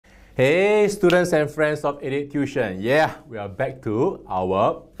Hey students and friends of Edit Tuition. Yeah, we are back to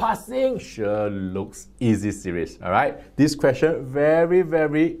our Passing Sure Looks Easy series. Alright, this question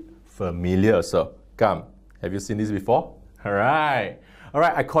very familiar. So come, have you seen this before? Alright,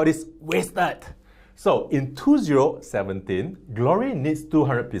 I call this wasted. So in 2017, Glory needs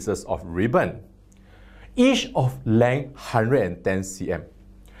 200 pieces of ribbon, each of length 110 cm,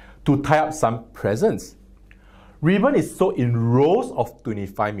 to tie up some presents. Ribbon is sold in rows of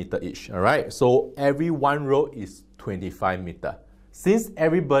 25 meter each, alright? So every one row is 25 meter. Since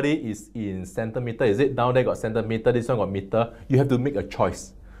everybody is in centimeter, is it? Down there got centimeter, this one got meter. You have to make a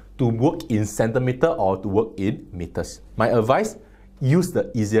choice to work in centimeter or to work in meters. My advice, use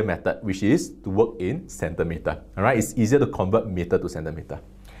the easier method, which is to work in centimeter, alright? It's easier to convert meter to centimeter.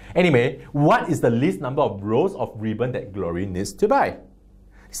 Anyway, what is the least number of rows of ribbon that Glory needs to buy?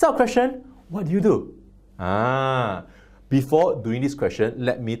 So question, what do you do? Before doing this question,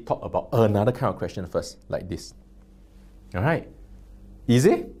 let me talk about another kind of question first, like this. Alright,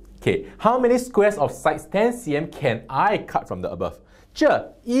 easy? Okay, how many squares of size 10 cm can I cut from the above?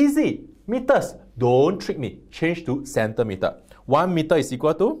 Sure, easy. Meters, don't trick me. Change to centimeter. 1 meter is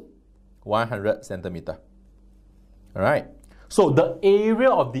equal to 100 centimeter. Alright, so the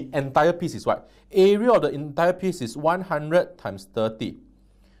area of the entire piece is what? Area of the entire piece is 100 times 30.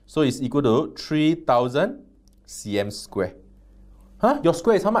 So it's equal to 3000 cm square. Your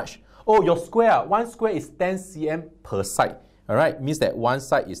square is how much? Oh, your square, one square is 10 cm per side. Alright, means that one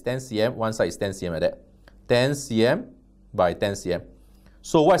side is 10 cm, one side is 10 cm like that. 10 cm by 10 cm.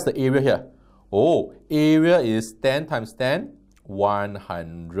 So what's the area here? Oh, area is 10 times 10,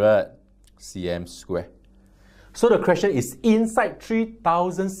 100 cm square. So the question is, inside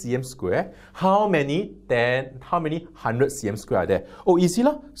 3000 cm square, how many 100 cm square are there? Oh, easy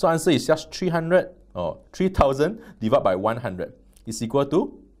lah. So answer is just 300 or 3000 divided by 100 is equal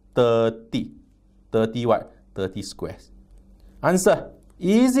to 30. 30 what? 30 squares. Answer.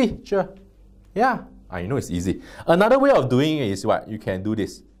 Easy. Sure. Yeah, I know it's easy. Another way of doing it is what? You can do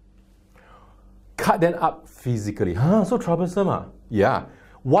this. Cut them up physically. So troublesome. Yeah.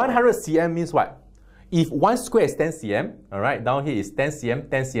 100 cm means what? If one square is 10 cm, alright, down here is 10 cm,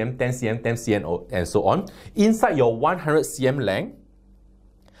 10 cm, 10 cm, 10 cm, and so on. Inside your 100 cm length,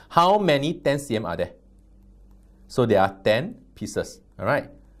 how many 10 cm are there? So there are 10 pieces, alright?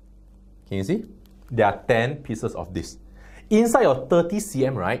 Can you see? There are 10 pieces of this. Inside your 30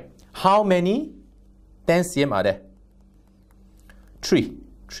 cm, right, how many 10 cm are there? 3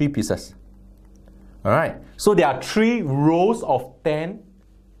 pieces. Alright, so there are 3 rows of 10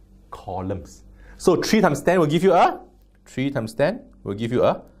 columns. So 3 times 10 will give you a 30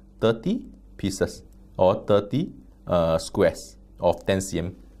 pieces or 30 squares of 10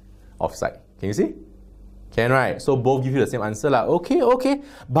 cm of side. Can you see? Can, right? So both give you the same answer lah. Okay.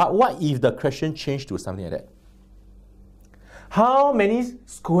 But what if the question changed to something like that? How many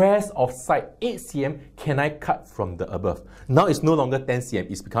squares of side 8 cm can I cut from the above? Now it's no longer 10 cm,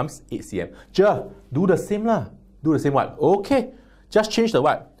 it becomes 8 cm. Just do the same lah. Do the same what? Okay. Just change the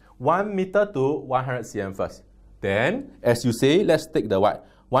what? 1 meter to 100 cm first. Then, as you say, let's take the what?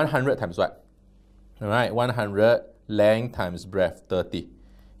 100 times what? Alright, 100 length times breadth, 30.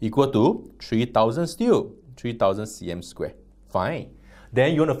 Equal to 3000 still. 3000 cm square. Fine.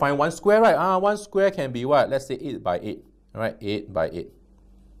 Then you want to find one square, right? One square can be what? Let's say 8 by 8. Alright, 8 by 8.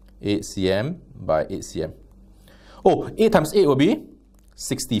 8 cm by 8 cm. Oh, 8 times 8 will be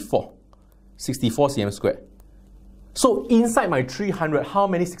 64. 64 cm square. So inside my 300, how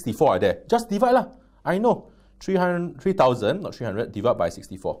many 64 are there? Just divide lah. I know. 3000, not 300, divide by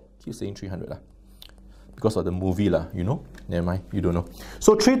 64. Keep saying 300 lah. Because of the movie lah, you know. Never mind, you don't know.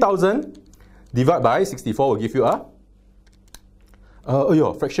 So 3000 divided by 64 will give you a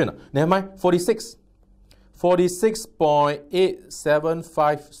fraction. Never mind, 46.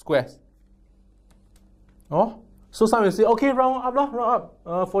 46.875 squares. Oh, so some will say, okay, round up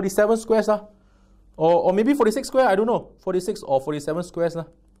lah, 47 squares lah. Or maybe 46 square, I don't know. 46 or 47 squares.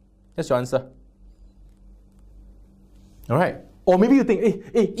 That's your answer. Alright. Or maybe you think,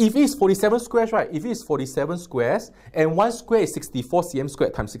 if it's 47 squares, right? If it's 47 squares, and one square is 64 cm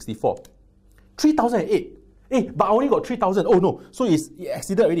squared times 64. 3008. But I only got 3000. Oh no. So it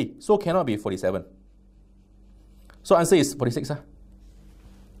exceeded already. So cannot be 47. So answer is 46.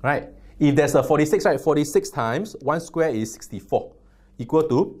 Right? If there's a 46, right? 46 times 1 square is 64. Equal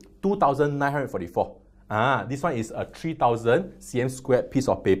to 2944. This one is a 3000 cm squared piece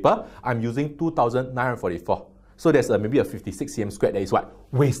of paper. I'm using 2944. So there's maybe a 56 cm squared that is what?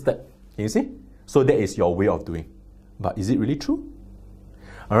 Wasted. Can you see? So that is your way of doing. But is it really true?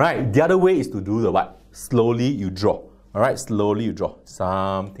 Alright, the other way is to do the what? Slowly you draw. All right, slowly you draw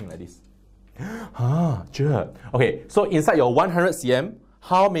something like this. Sure. Okay, so inside your 100 cm,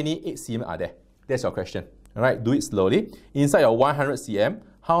 how many 8 cm are there? That's your question. All right, do it slowly. Inside your 100 cm,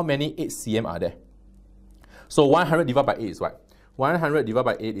 how many 8 cm are there? So 100 divided by 8 is what? 100 divided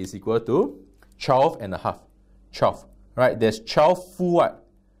by 8 is equal to 12 and a half. 12. Right? There's 12 full what?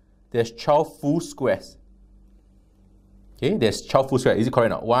 There's 12 full squares. Okay, there's 12 full squares. Is it correct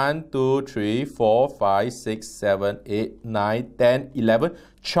now? 1, 2, 3, 4, 5, 6, 7, 8, 9, 10, 11,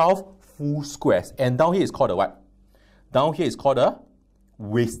 12 full squares. And down here is called a what? Down here is called a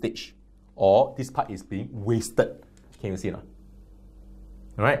wastage. Or this part is being wasted. Can you see now?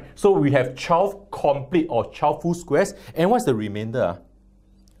 Alright, so we have 12 complete or 12 full squares. And what's the remainder?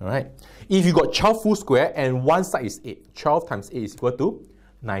 Alright, if you got 12 full square and one side is 8, 12 times 8 is equal to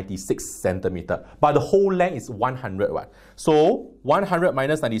 96 centimeter. But the whole length is 100. Right? So 100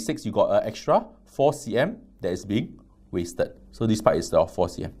 minus 96, you got an extra 4 cm that is being wasted. So this part is 4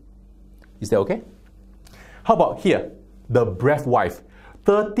 cm. Is that okay? How about here? The breadth width.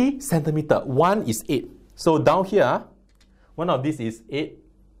 30 centimeter. One is 8. So down here, one of these is 8.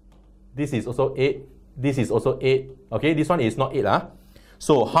 This is also 8. This is also 8. Okay, this one is not 8.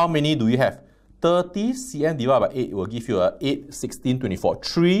 So how many do you have? 30 cm divided by 8 will give you a 8, 16, 24.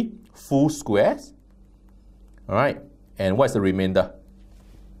 3 full squares. Alright, and what's the remainder?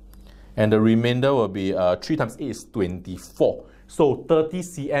 And the remainder will be 3 times 8 is 24. So 30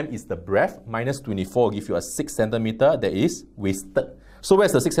 cm is the breadth, minus 24 will give you a 6 centimeter that is wasted. So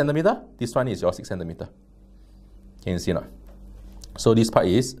where's the 6 centimeter? This one is your 6 centimeter. Can you see now? So this part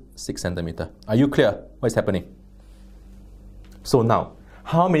is 6 centimeter. Are you clear what's happening? So now,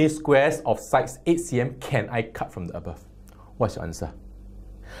 how many squares of sides 8 cm can I cut from the above? What's your answer?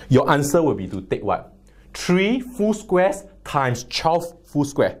 Your answer will be to take what? 3 full squares times 12 full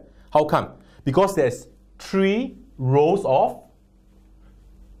square. How come? Because there's 3 rows of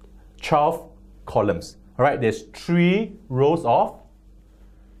 12 columns. Alright, there's 3 rows of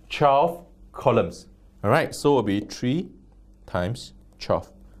 12 columns. Alright, so it will be 3 times 12.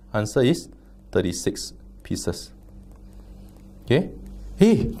 Answer is 36 pieces. Okay?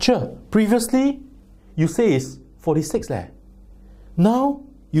 Hey, Che, previously you say it's 46 leh. Now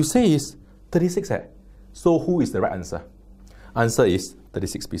you say it's 36 leh. So who is the right answer? Answer is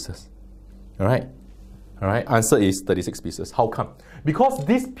 36 pieces. Alright? Alright, answer is 36 pieces. How come? Because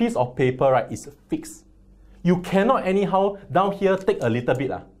this piece of paper, right, is fixed. You cannot anyhow down here take a little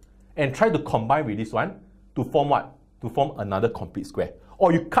bit and try to combine with this one to form what? To form another complete square.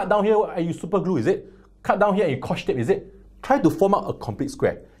 Or you cut down here and you super glue, is it? Cut down here and you Scotch tape, is it? Try to form out a complete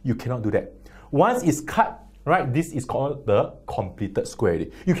square. You cannot do that. Once it's cut, right, this is called the completed square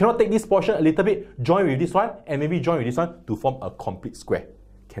already. You cannot take this portion a little bit, join with this one, and maybe join with this one to form a complete square.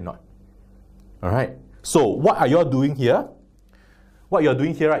 Cannot. Alright. So what are you all doing here? What you're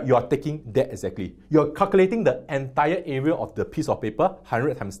doing here, right, you are taking that exactly. You're calculating the entire area of the piece of paper,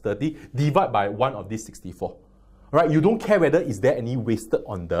 100 times 30, divide by 1 of these 64. Alright, you don't care whether is there any wasted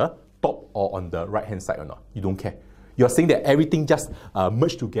on the top or on the right hand side or not. You don't care. You're saying that everything just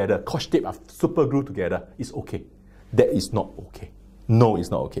merged together, Scotch tape are super glued together. It's okay. That is not okay. No,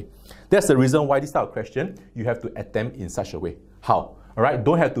 it's not okay. That's the reason why this type of question, you have to attempt in such a way. How? Alright,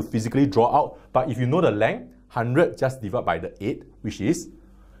 don't have to physically draw out, but if you know the length, 100 just divide by the 8, which is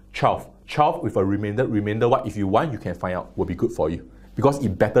 12. 12 with a remainder. Remainder what? If you want, you can find out. Will be good for you. Because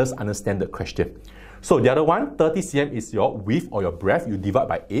it better understand the question. So the other one, 30 cm is your width or your breadth. You divide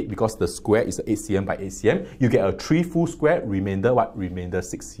by 8 because the square is 8 cm by 8 cm. You get a 3 full square. Remainder what? Remainder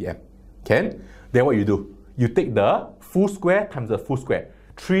 6 cm. Can? Then what you do? You take the full square times the full square.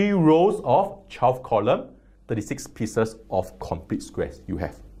 3 rows of 12 column, 36 pieces of complete squares you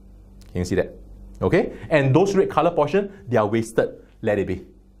have. Can you see that? Okay? And those red color portion, they are wasted. Let it be.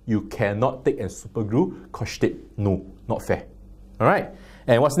 You cannot take and super glue, Scotch tape. No, not fair. Alright?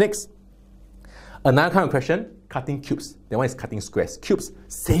 And what's next? Another kind of question, cutting cubes. That one is cutting squares. Cubes,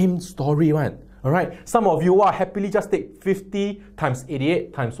 same story one. Alright? Some of you are happily just take 50 times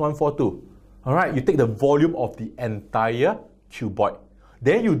 88 times 142. Alright? You take the volume of the entire cuboid.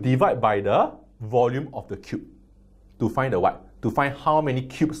 Then you divide by the volume of the cube. To find the what? To find how many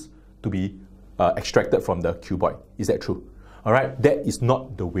cubes to be extracted from the cuboid. Is that true? Alright? That is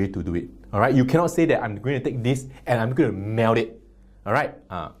not the way to do it. Alright? You cannot say that I'm going to take this and I'm going to melt it. Alright?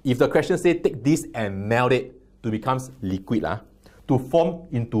 If the question says take this and melt it to become liquid, to form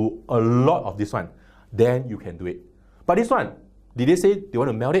into a lot of this one, then you can do it. But this one, did they say they want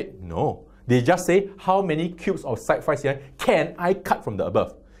to melt it? No. They just say how many cubes of side 5 cm can I cut from the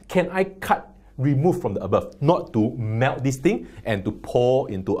above? Can I remove from the above? Not to melt this thing and to pour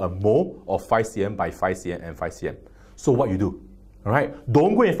into a mold of 5 cm by 5 cm and 5 cm. So what you do? All right,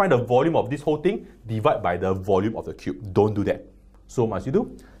 don't go and find the volume of this whole thing, divide by the volume of the cube. Don't do that. So what must you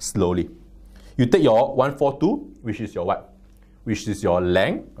do? Slowly. You take your 142, which is your what? Which is your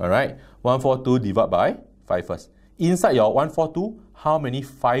length, all right? 142 divided by 5 first. Inside your 142, how many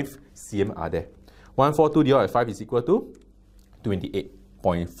 5 cm are there? 142 divided by 5 is equal to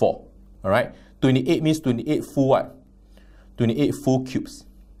 28.4, all right? 28 means 28 full what? 28 full cubes.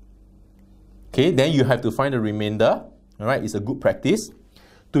 Okay, then you have to find the remainder. All right, it's a good practice.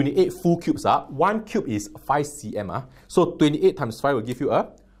 28 full cubes are, 1 cube is 5 cm. So 28 times 5 will give you a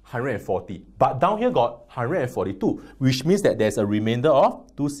 140. But down here got 142, which means that there's a remainder of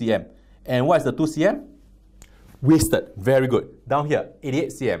 2 cm. And what is the 2 cm? Wasted. Very good. Down here, 88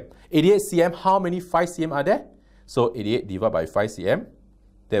 cm. 88 cm, how many 5 cm are there? So 88 divided by 5 cm.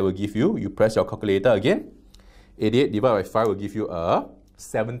 That will give you, you press your calculator again. 88 divided by 5 will give you a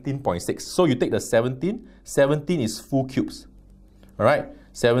 17.6. So you take the 17. 17 is full cubes. All right,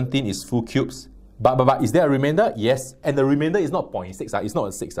 17 is full cubes. But is there a remainder? Yes. And the remainder is not 0.6. It's not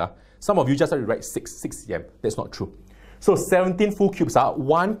a 6. Some of you just have to write 6 cm. That's not true. So 17 full cubes are,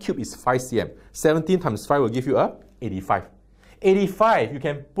 1 cube is 5 cm. 17 times 5 will give you a 85. 85, you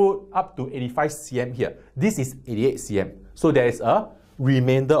can put up to 85 cm here. This is 88 cm. So there is a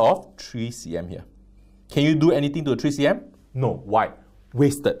remainder of 3 cm here. Can you do anything to 3 cm? No. Why?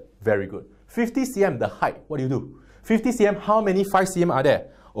 Wasted. Very good. 50 cm, the height. What do you do? 50 cm, how many 5 cm are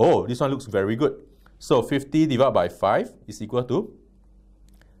there? Oh, this one looks very good. So 50 divided by 5 is equal to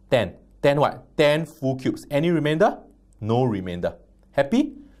 10. 10 what? 10 full cubes. Any remainder? No remainder.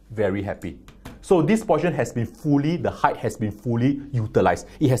 Happy? Very happy. So this portion has been fully, the height has been fully utilized.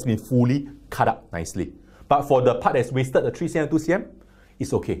 It has been fully cut up nicely. But for the part that's wasted, the 3 cm, 2 cm,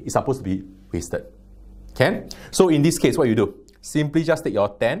 it's okay. It's supposed to be wasted. Can? So in this case, what you do? Simply just take your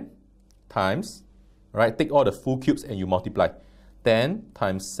 10 times, right? Take all the full cubes and you multiply. 10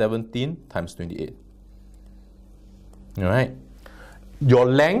 times 17 times 28. All right. Your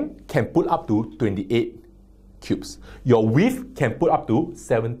length can put up to 28 cubes. Your width can put up to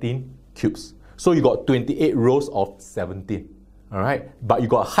 17 cubes. So you got 28 rows of 17. All right. But you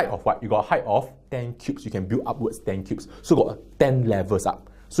got a height of what? You got a height of 10 cubes. You can build upwards 10 cubes. So you got 10 levels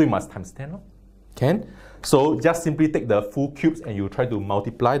up. So you must times 10. No? Can? So just simply take the full cubes and you try to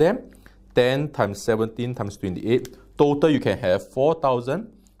multiply them. 10 times 17 times 28. Total you can have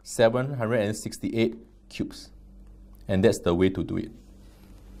 4,768 cubes. And that's the way to do it.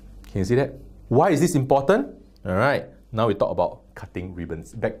 Can you see that? Why is this important? Alright, now we talk about cutting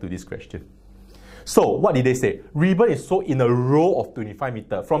ribbons. Back to this question. So what did they say? Ribbon is sewn in a row of 25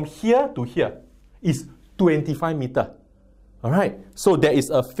 meters. From here to here is 25 meters. Alright, so there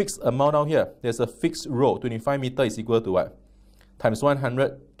is a fixed amount down here. There's a fixed row. 25 meters is equal to what? Times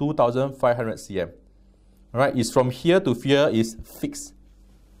 100, 2,500 cm. Alright, it's from here to here is fixed.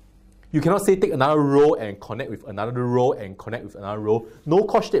 You cannot say take another row and connect with another row and connect with another row. No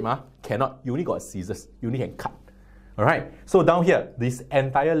cord shape, cannot. You only got scissors. You only can cut. Alright, so down here, this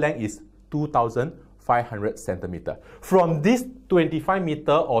entire length is 2,500 centimeter. From this 25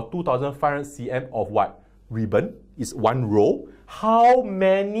 meter or 2,500 cm of what? Ribbon is one row. How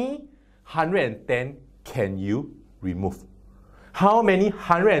many 110 can you remove? How many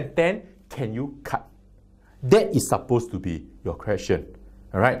 110 can you cut? That is supposed to be your question.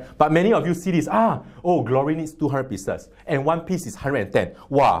 Alright, but many of you see this, oh, Glory needs 200 pieces and one piece is 110.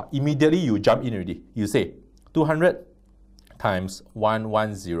 Wow, immediately you jump in already. You say 200 times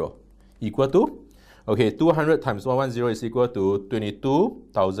 110 equal to, okay, 200 times 110 is equal to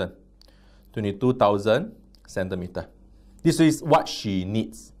 22,000. 22,000 centimeter. This is what she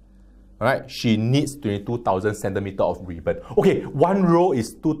needs. Alright, she needs 22,000 centimeter of ribbon. Okay, one row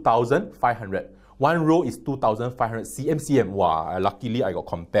is 2,500. One row is 2,500 cm. Wow, luckily I got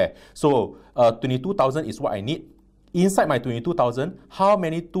compare. So 22,000 is what I need. Inside my 22,000, how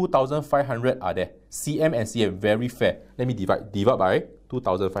many 2,500 are there? Cm and cm, very fair. Let me divide by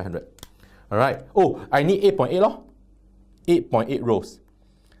 2,500. Alright, oh, I need 8.8 lor. 8.8 rows.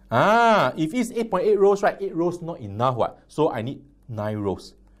 If it's 8.8 rows, right, 8 rows not enough, what? So I need 9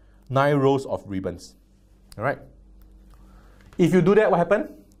 rows. 9 rows of ribbons. Alright. If you do that, what happened?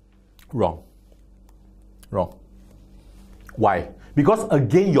 Wrong. Wrong. Why? Because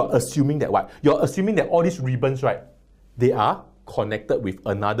again, you're assuming that what? You're assuming that all these ribbons, right, they are connected with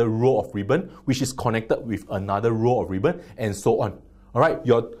another row of ribbon, which is connected with another row of ribbon, and so on. Alright,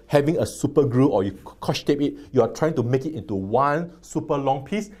 you're having a super glue or you scotch tape it, you're trying to make it into one super long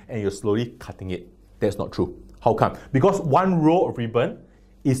piece and you're slowly cutting it. That's not true. How come? Because one row of ribbon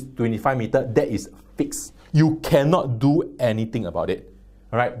is 25 meters, that is fixed. You cannot do anything about it.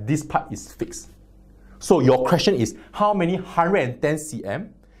 Alright, this part is fixed. So your question is, how many 110 cm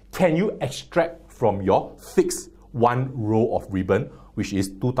can you extract from your fixed one row of ribbon, which is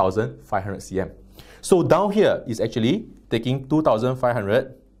 2500 cm? So down here is actually taking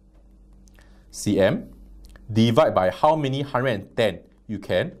 2500 cm divide by how many 110 you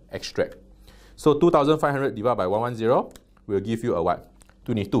can extract. So 2500 divided by 110 will give you a what?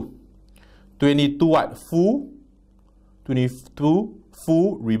 22. 22 what? 22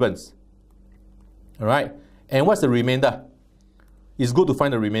 full ribbons. Alright, and what's the remainder? It's good to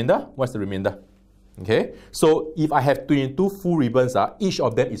find the remainder. What's the remainder? Okay, so if I have 22 full ribbons, each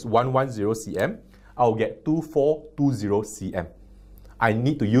of them is 110 cm, I'll get 2420 cm. I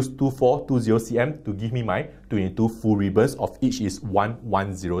need to use 2420 cm to give me my 22 full ribbons, of each is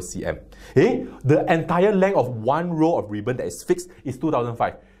 110 cm. Okay? The entire length of one row of ribbon that is fixed is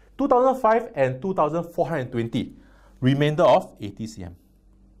 2005. 2005 and 2420. Remainder of 80 cm.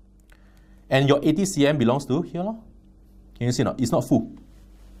 And your 80 cm belongs to here. Can you see not? It's not full.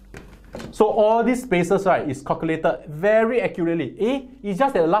 So all these spaces, right, is calculated very accurately. It's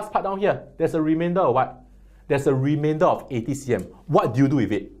just that the last part down here, there's a remainder of what? There's a remainder of 80 cm. What do you do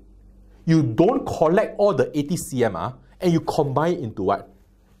with it? You don't collect all the 80 cm and you combine it into what?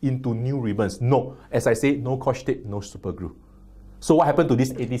 Into new ribbons. No. As I say, no scotch tape, no super glue. So what happened to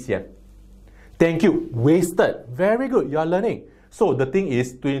this 80 cm? Thank you. Wasted. Very good. You are learning. So the thing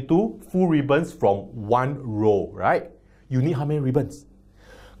is 22 full ribbons from one row, right? You need how many ribbons?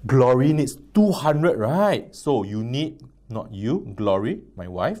 Glory needs 200, right? So you need, not you, Glory, my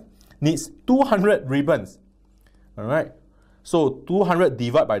wife, needs 200 ribbons. Alright? So 200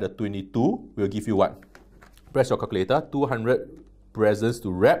 divided by the 22 will give you what? Press your calculator. 200 presents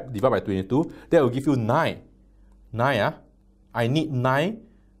to wrap divided by 22. That will give you 9. 9, I need 9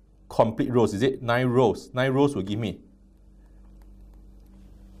 complete rows. Is it? 9 rows. 9 rows will give me.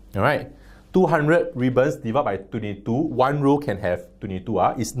 Alright? 200 ribbons divided by 22. One row can have 22.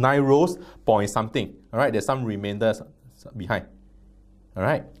 It's 9 rows, point something. Alright? There's some remainders behind.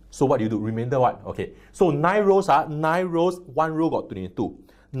 Alright? So what do you do? Remainder what? Okay. So 9 rows, 9 rows, one row got 22.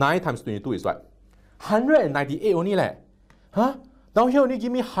 9 times 22 is what? 198 only leh. Huh? Down here only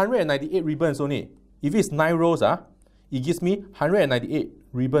give me 198 ribbons only. If it's 9 rows, it gives me 198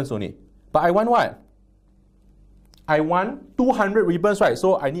 ribbons only. But I want what? I want 200 ribbons, right?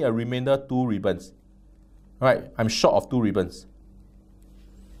 So I need a remainder 2 ribbons. Right? I'm short of 2 ribbons.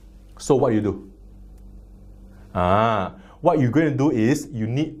 So what you do? What you're going to do is you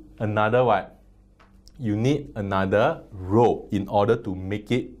need another what? You need another row in order to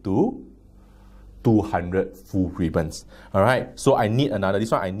make it to 200 full ribbons. Alright? So I need another.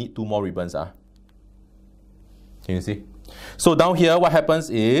 This one I need 2 more ribbons. Can you see? So down here what happens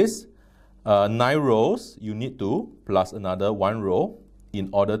is 9 rows, you need to plus another 1 row in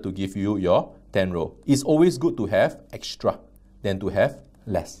order to give you your 10 row. It's always good to have extra than to have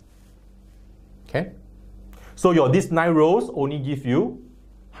less. Okay? So these 9 rows only give you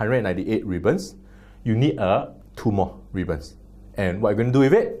 198 ribbons. You need 2 more ribbons. And what you're going to do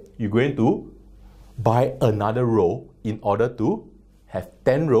with it? You're going to buy another row in order to have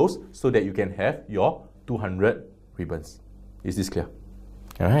 10 rows so that you can have your 200 ribbons. Is this clear?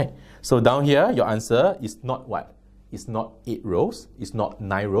 Alright. So down here, your answer is not what? It's not 8 rows. It's not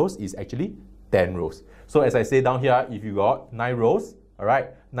 9 rows. It's actually 10 rows. So as I say down here, if you got 9 rows, alright,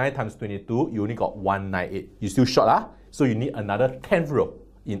 9 times 22, you only got 198. You still short, so you need another 10th row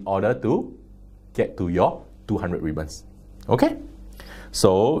in order to get to your 200 ribbons. Okay?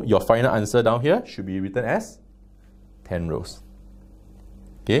 So your final answer down here should be written as 10 rows.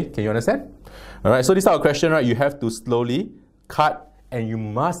 Okay, can you understand? Alright, so this type of question, right, you have to slowly cut, and you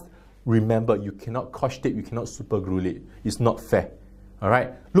must remember you cannot scotch tape, you cannot super glue it. It's not fair.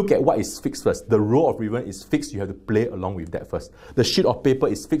 Alright, look at what is fixed first. The row of ribbon is fixed, you have to play along with that first. The sheet of paper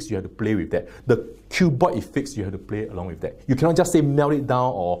is fixed, you have to play with that. The cue board is fixed, you have to play along with that. You cannot just say melt it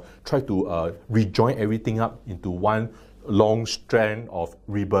down or try to rejoin everything up into one long strand of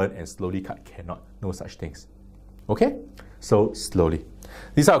ribbon and slowly cut. Cannot. No such things. Okay? So slowly.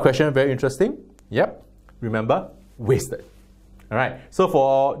 These are questions very interesting. Yep. Remember, wasted. Alright, so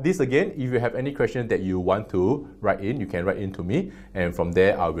for this again, if you have any question that you want to write in, you can write in to me, and from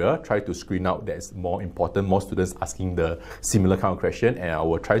there I will try to screen out that's more important, more students asking the similar kind of question, and I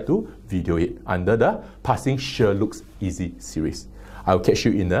will try to video it under the Passing Sure Looks Easy series. I will catch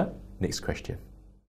you in the next question.